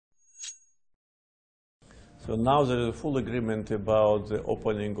So now there is a full agreement about the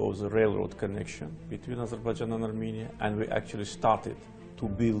opening of the railroad connection between Azerbaijan and Armenia, and we actually started to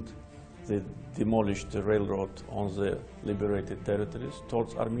build the demolished railroad on the liberated territories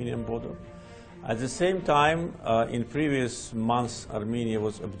towards Armenian border. At the same time, in previous months, Armenia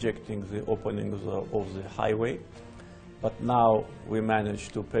was objecting the opening of the highway, but now we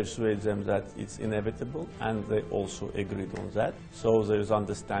managed to persuade them that it's inevitable, and they also agreed on that. So there is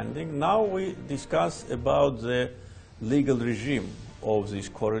understanding. Now we discuss about the legal regime of these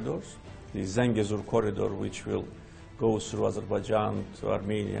corridors, the Zangezur corridor, which will go through Azerbaijan to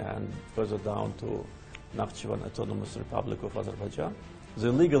Armenia and further down to Nakhchivan Autonomous Republic of Azerbaijan.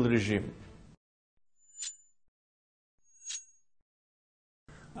 The legal regime.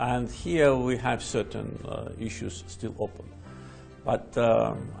 And here we have certain issues still open. But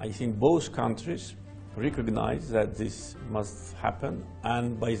I think both countries recognize that this must happen.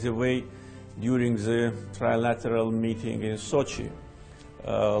 And by the way, during the trilateral meeting in Sochi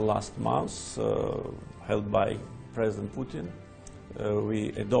last month, held by President Putin, we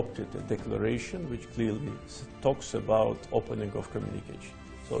adopted a declaration which clearly talks about opening of communication.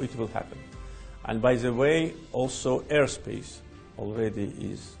 So it will happen. And by the way, also airspace already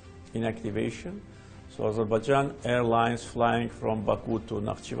is in activation. So Azerbaijan airlines flying from Baku to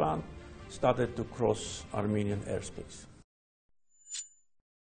Nakhchivan started to cross Armenian airspace.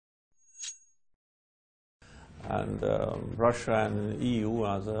 And Russia and EU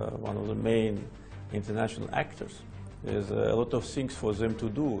as one of the main international actors. There's a lot of things for them to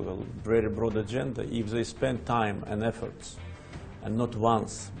do, a very broad agenda, if they spend time and efforts, and not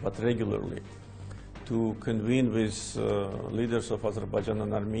once, but regularly, to convene with leaders of Azerbaijan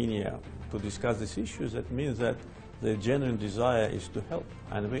and Armenia to discuss these issues. That means that the genuine desire is to help,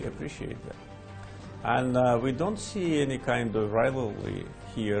 and we appreciate that. And we don't see any kind of rivalry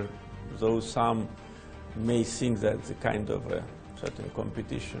here, though some may think that it's a kind of a certain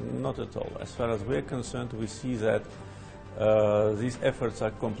competition. Not at all. As far as we're concerned, we see that these efforts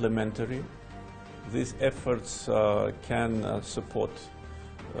are complementary. These efforts can support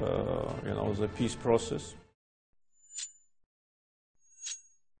the peace process.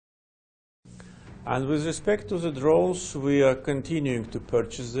 And with respect to the drones, we are continuing to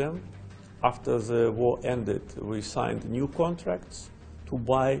purchase them. After the war ended, we signed new contracts to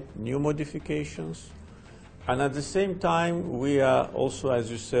buy new modifications. And at the same time, we are also, as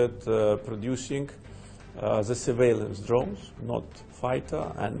you said, producing the surveillance drones, not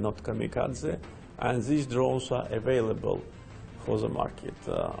fighter and not kamikaze. And these drones are available for the market.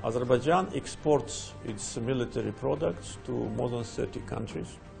 Azerbaijan exports its military products to more than 30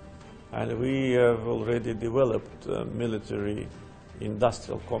 countries. And we have already developed a military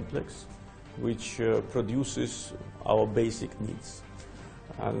industrial complex which produces our basic needs.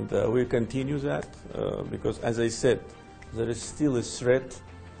 And we continue that because, as I said, there is still a threat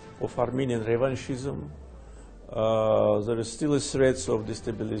of Armenian revanchism. There is still a threat of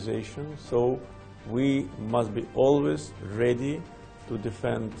destabilization. So we must be always ready to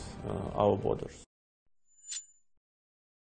defend our borders.